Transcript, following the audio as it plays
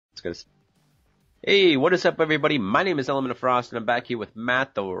It's gonna. Hey, what is up, everybody? My name is Element of Frost, and I'm back here with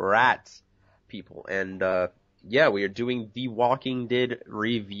Matt the Rat, people. And yeah, we are doing The Walking Dead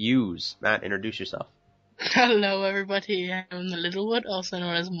reviews. Matt, introduce yourself. Hello, everybody. I'm the Littlewood, also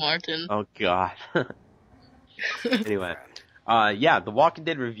known as Martin. Oh God. Anyway, yeah, The Walking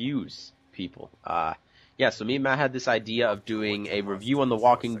Dead reviews, people. Yeah, so me and Matt had this idea of doing a review on The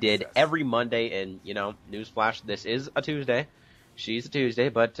Walking Dead every Monday, and you know, newsflash, this is a Tuesday. She's a Tuesday,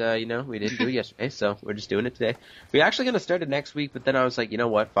 but, you know, we didn't do it yesterday, so we're just doing it today. We're actually going to start it next week, but then I was like, you know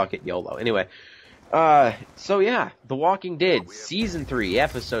what, fuck it, YOLO. Anyway, so yeah, The Walking Dead, Season 3,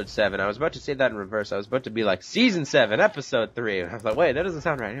 Episode 7. I was about to say that in reverse. I was about to be like, Season 7, Episode 3. And I was like, wait, that doesn't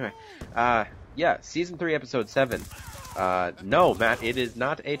sound right. Anyway, yeah, Season 3, Episode 7. No, Matt, it is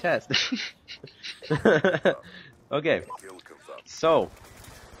not a test. Okay, so,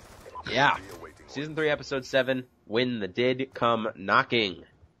 yeah, Season 3, Episode 7. When the Dead Come Knocking.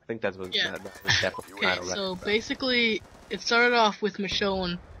 I think that's what that was definitely the title. Okay, so basically, it started off with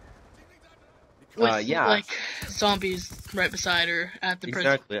Michonne with, like, zombies right beside her at the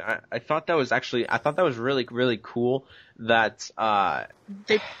prison. Exactly. I thought that was actually, really, really cool that,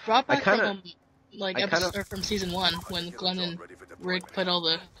 they brought back from Season 1, when Glenn and Rick put all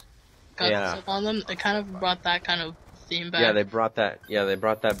the guns stuff on them. They kind of brought that kind of theme back. Yeah, they brought that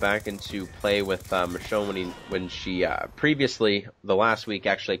back into play with Michonne when she previously the last week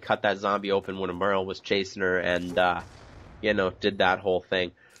actually cut that zombie open when Merle was chasing her and you know, did that whole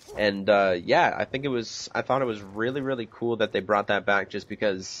thing. And yeah, I thought it was really, really cool that they brought that back, just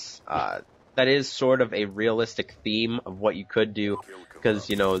because that is sort of a realistic theme of what you could do, because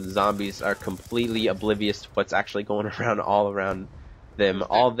you know, zombies are completely oblivious to what's actually going around all around them.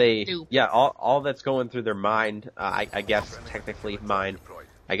 All that's going through their mind, I guess technically mind,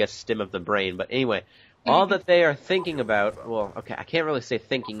 I guess stem of the brain, but anyway, all that they are thinking about, well, okay, I can't really say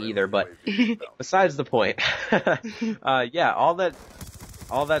thinking either, but besides the point, yeah, all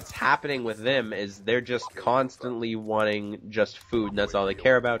that's happening with them is they're just constantly wanting just food, and that's all they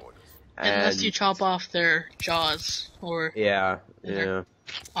care about. Unless you chop off their jaws, or take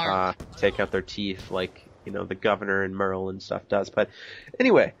out their teeth, like, you know, the governor and Merle and stuff does. But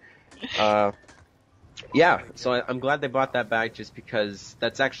anyway, yeah, so I'm glad they brought that back, just because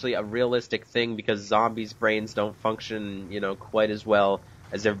that's actually a realistic thing, because zombies' brains don't function, you know, quite as well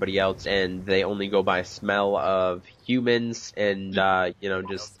as everybody else, and they only go by smell of humans and, you know,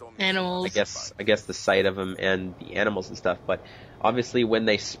 just animals. I guess the sight of them and the animals and stuff. But obviously when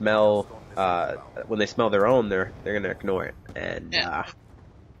they smell their own, they're going to ignore it. And,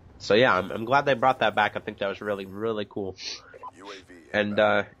 so yeah, I'm glad they brought that back. I think that was really, really cool.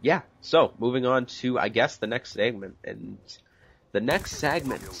 And yeah, so moving on to, I guess, the next segment. And the next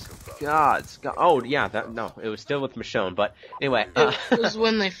segment, oh yeah, it was still with Michonne, but anyway. It was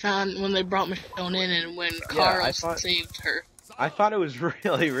when they brought Michonne in, and when Carl saved her. I thought it was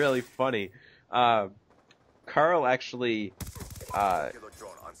really, really funny. Carl actually,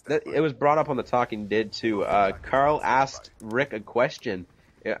 it was brought up on the Talking Dead too. Carl asked Rick a question.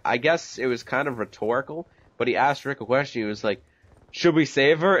 I guess it was kind of rhetorical, but he asked Rick a question. He was like, should we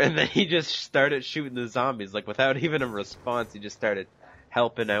save her? And then he just started shooting the zombies, like, without even a response. He just started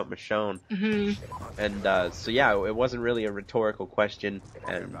helping out Michonne. Mm-hmm. And so yeah, it wasn't really a rhetorical question.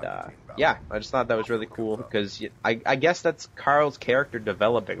 And yeah, I just thought that was really cool, because I guess that's Carl's character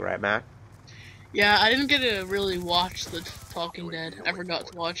developing, right, Matt? Yeah, I didn't get to really watch the Talking Dead. I forgot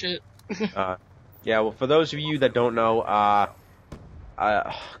to watch it. Yeah, well, for those of you that don't know,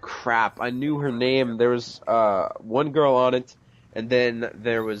 crap, I knew her name. There was one girl on it, and then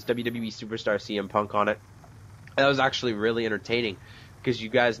there was WWE superstar CM Punk on it. That was actually really entertaining, because you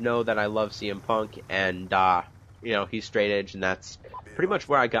guys know that I love CM Punk, and you know, he's straight edge, and that's pretty much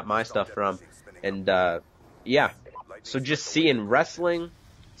where I got my stuff from. And yeah, so just seeing wrestling,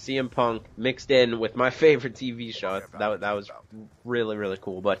 CM Punk mixed in with my favorite TV show, that was really, really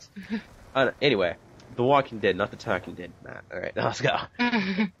cool. But anyway, The Walking Dead, not The Talking Dead, Matt. All right, let's go.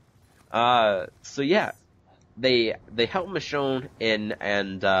 So yeah, they helped Michonne in,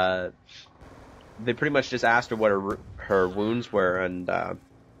 and they pretty much just asked her what her wounds were, and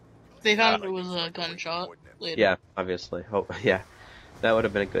they found it was a gunshot later. Yeah, obviously. Yeah, that would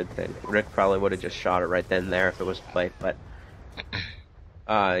have been a good thing. Rick probably would have just shot it right then and there if it was played, but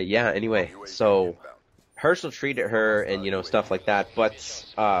yeah. Anyway, so Herschel treated her and, you know, stuff like that, but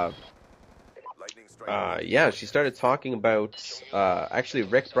yeah, she started talking about, actually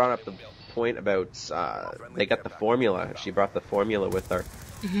Rick brought up the point about, they got the formula. She brought the formula with her,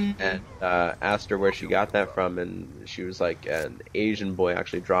 and asked her where she got that from, and she was like, an Asian boy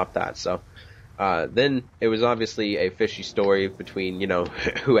actually dropped that. So Then it was obviously a fishy story between, you know,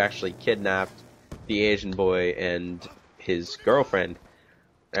 who actually kidnapped the Asian boy and his girlfriend.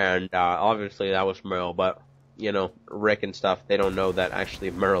 And obviously that was Merle, but, you know, Rick and stuff, they don't know that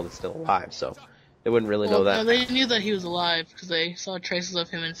actually Merle is still alive, so they wouldn't really know that. No, they knew that he was alive because they saw traces of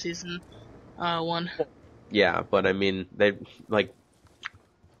him in season 1. Yeah, but I mean, they, like,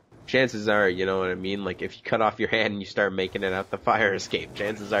 chances are, you know what I mean? Like, if you cut off your hand and you start making it out the fire escape,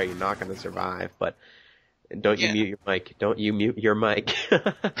 chances are you're not going to survive. But don't you mute your mic. Don't you mute your mic.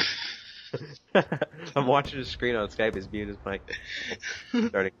 I'm watching his screen on Skype. He's muted his mic.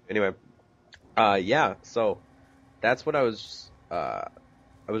 Starting. Anyway. Yeah, so that's what I was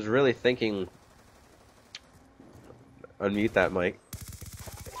really thinking. Unmute that mic.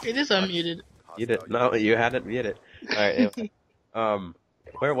 It is unmuted. You did. No, you hadn't muted. Alright, anyway.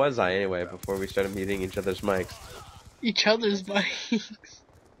 Where was I anyway before we started muting each other's mics? Each other's mics?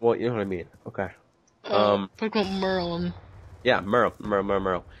 Well, you know what I mean. Okay. Talking about Merle and... Yeah,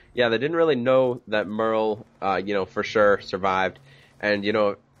 Merle. Yeah, they didn't really know that Merle, you know, for sure survived. And, you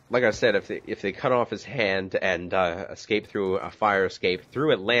know, like I said, if they cut off his hand and escape through a fire escape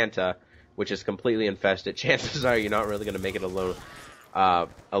through Atlanta, which is completely infested, chances are you're not really going to make it alone,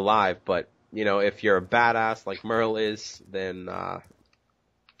 alive. But, you know, if you're a badass like Merle is, then...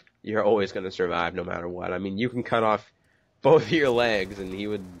 you're always going to survive no matter what. I mean, you can cut off both of your legs and he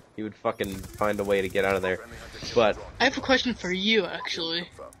would fucking find a way to get out of there. But I have a question for you, actually.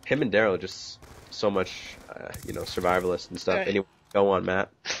 Him and Daryl are just so much, you know, survivalist and stuff. Right. Anyway, go on, Matt.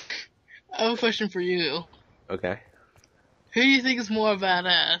 I have a question for you. Okay. Who do you think is more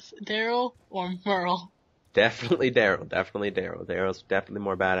badass, Daryl or Merle? Definitely Daryl. Daryl's definitely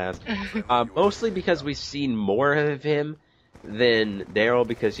more badass. Mostly because we've seen more of him than Daryl,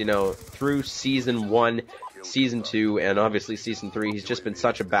 because, you know, through season 1, season 2, and obviously season 3, he's just been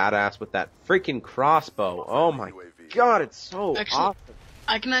such a badass with that freaking crossbow. Oh my god, it's so awesome.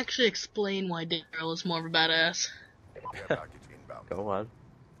 I can actually explain why Daryl is more of a badass. Go on.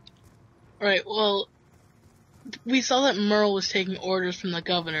 Alright, well, we saw that Merle was taking orders from the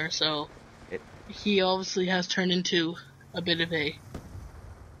governor, so he obviously has turned into a bit of a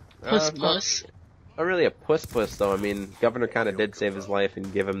puss-puss. Not really a puss-puss, though. I mean, Governor kind of did save his life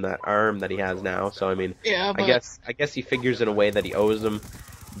and give him that arm that he has now. So, I mean, yeah, but... I guess he figures in a way that he owes him.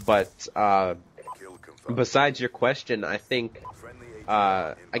 But besides your question, I think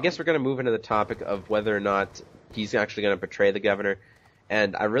I guess we're going to move into the topic of whether or not he's actually going to betray the governor.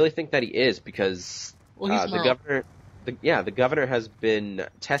 And I really think that he is, because the governor... the governor has been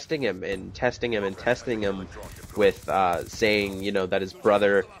testing him with saying, you know, that his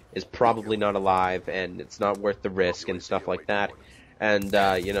brother is probably not alive and it's not worth the risk and stuff like that. And,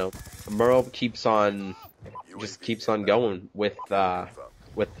 you know, Merle keeps on going with the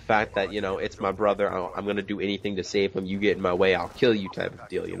fact that, you know, it's my brother, I'm going to do anything to save him, you get in my way, I'll kill you type of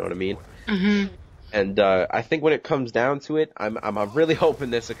deal, you know what I mean? Mm-hmm. And I think when it comes down to it, I'm really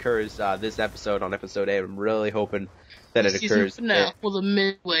hoping this occurs this episode, on episode 8. I'm really hoping that it occurs. Well, the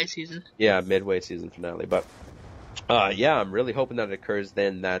midway season. Yeah, midway season finale. But yeah, I'm really hoping that it occurs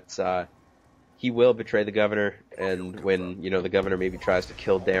then, that he will betray the governor, and when, you know, the governor maybe tries to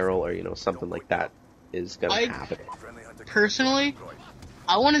kill Daryl, or, you know, something like that is gonna happen. Personally,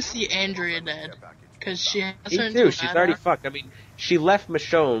 I want to see Andrea dead. Because she has Me too. She's already fucked. I mean, she left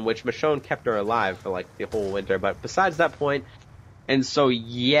Michonne, which Michonne kept her alive for like the whole winter. But besides that point, and so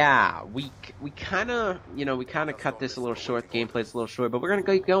yeah, we kind of, you know, we kind of cut this a little short. Gameplay's a little short, but we're gonna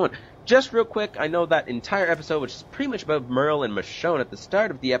keep going. Just real quick, I know that entire episode, which is pretty much about Merle and Michonne at the start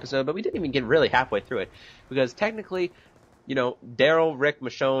of the episode, but we didn't even get really halfway through it, because technically, you know, Daryl, Rick,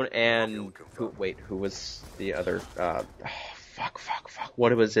 Michonne, and who was the other? Fuck.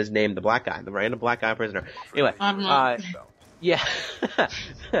 What was his name? The black guy. The random black guy prisoner. Anyway, yeah.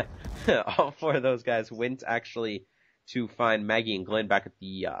 All 4 of those guys went actually to find Maggie and Glenn back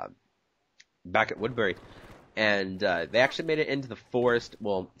at Woodbury. And they actually made it into the forest,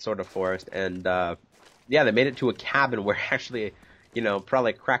 well, sort of forest, and yeah, they made it to a cabin where actually, you know,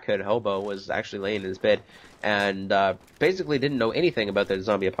 probably a crackhead hobo was actually laying in his bed, and basically didn't know anything about the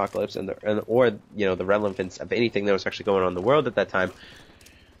zombie apocalypse or you know, the relevance of anything that was actually going on in the world at that time.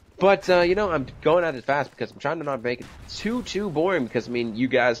 But you know, I'm going at it fast because I'm trying to not make it too boring, because I mean, you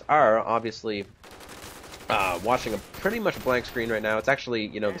guys are obviously watching a pretty much a blank screen right now. It's actually,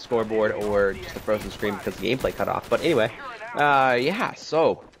 you know, the scoreboard or just the frozen screen because the gameplay cut off. But anyway, yeah,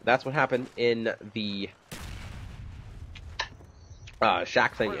 so that's what happened in the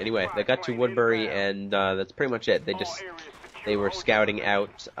shack thing. Anyway, they got to Woodbury, and that's pretty much it. They were scouting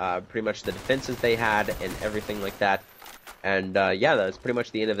out pretty much the defenses they had and everything like that. And yeah, that's pretty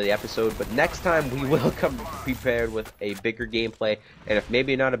much the end of the episode. But next time we will come prepared with a bigger gameplay, and if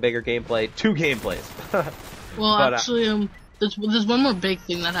maybe not a bigger gameplay, 2 gameplays. Well, but, actually, there's one more big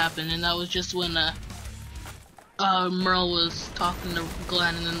thing that happened, and that was just when Merle was talking to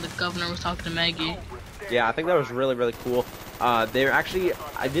Glenn, and then the governor was talking to Maggie. Yeah, I think that was really, really cool. They're actually,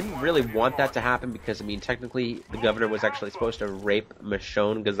 I didn't really want that to happen because, I mean, technically the governor was actually supposed to rape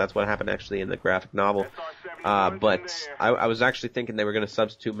Michonne because that's what happened actually in the graphic novel. But I was actually thinking they were going to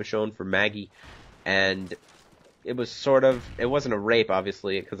substitute Michonne for Maggie, and it was sort of, it wasn't a rape,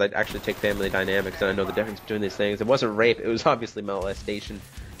 obviously, because I actually take family dynamics and I know the difference between these things. It wasn't rape, it was obviously molestation.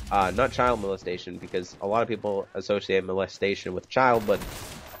 Not child molestation, because a lot of people associate molestation with child, but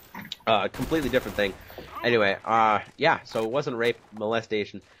completely different thing. Anyway, yeah, so it wasn't rape,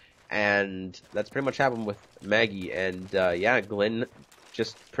 molestation, and that's pretty much happened with Maggie, and yeah, Glenn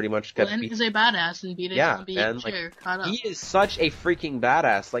just pretty much kept Glenn is a badass and beat a zombie and chair, he is such a freaking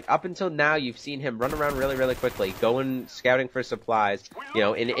badass. Like, up until now, you've seen him run around really, really quickly, going scouting for supplies, you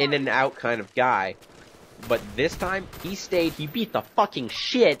know, an in and out kind of guy. But this time, he stayed, he beat the fucking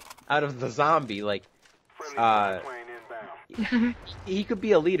shit out of the zombie, like, he could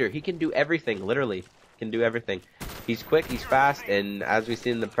be a leader. He can do everything, literally. Can do everything. He's quick, he's fast, and as we've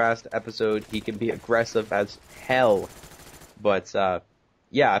seen in the past episode, he can be aggressive as hell. But,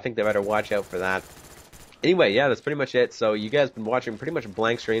 yeah, I think they better watch out for that. Anyway, yeah, that's pretty much it. So you guys have been watching pretty much a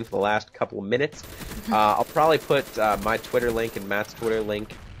blank screen for the last couple of minutes. I'll probably put my Twitter link and Matt's Twitter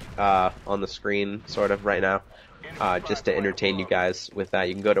link on the screen, sort of, right now. Just to entertain you guys with that.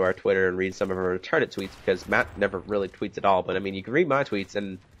 You can go to our Twitter and read some of our retarded tweets, because Matt never really tweets at all. But, I mean, you can read my tweets,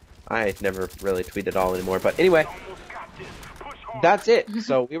 and I never really tweet at all anymore. But anyway, that's it.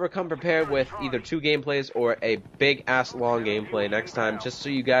 So we will come prepared with either 2 gameplays or a big-ass long gameplay next time, just so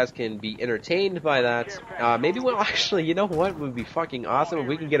you guys can be entertained by that. Maybe we'll actually, you know what would be fucking awesome if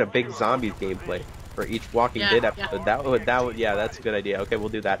we can get a big zombies gameplay for each Walking Dead episode. Yeah. Yeah, that's a good idea. Okay, we'll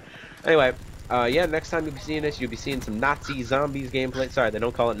do that. Anyway, yeah, next time you'll be seeing this, you'll be seeing some Nazi zombies gameplay. Sorry, they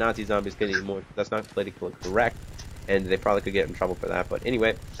don't call it Nazi zombies anymore. That's not politically correct, and they probably could get in trouble for that. But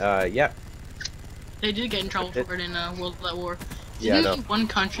anyway, yeah. They did get in trouble for it in World at War. Didn't one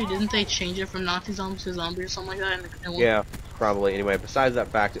country, didn't they change it from Nazi zombies to zombies or something like that? Yeah, probably. Anyway, besides that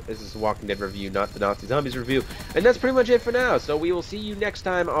fact, this is the Walking Dead review, not the Nazi Zombies review. And that's pretty much it for now. So we will see you next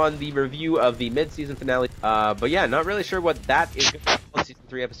time on the review of the mid-season finale. But yeah, not really sure what that is going to be on Season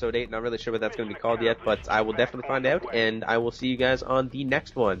 3, Episode 8. Not really sure what that's going to be called yet, but I will definitely find out. And I will see you guys on the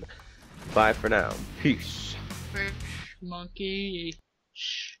next one. Bye for now. Peace. Monkey.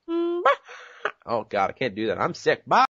 Oh god, I can't do that. I'm sick. Bye!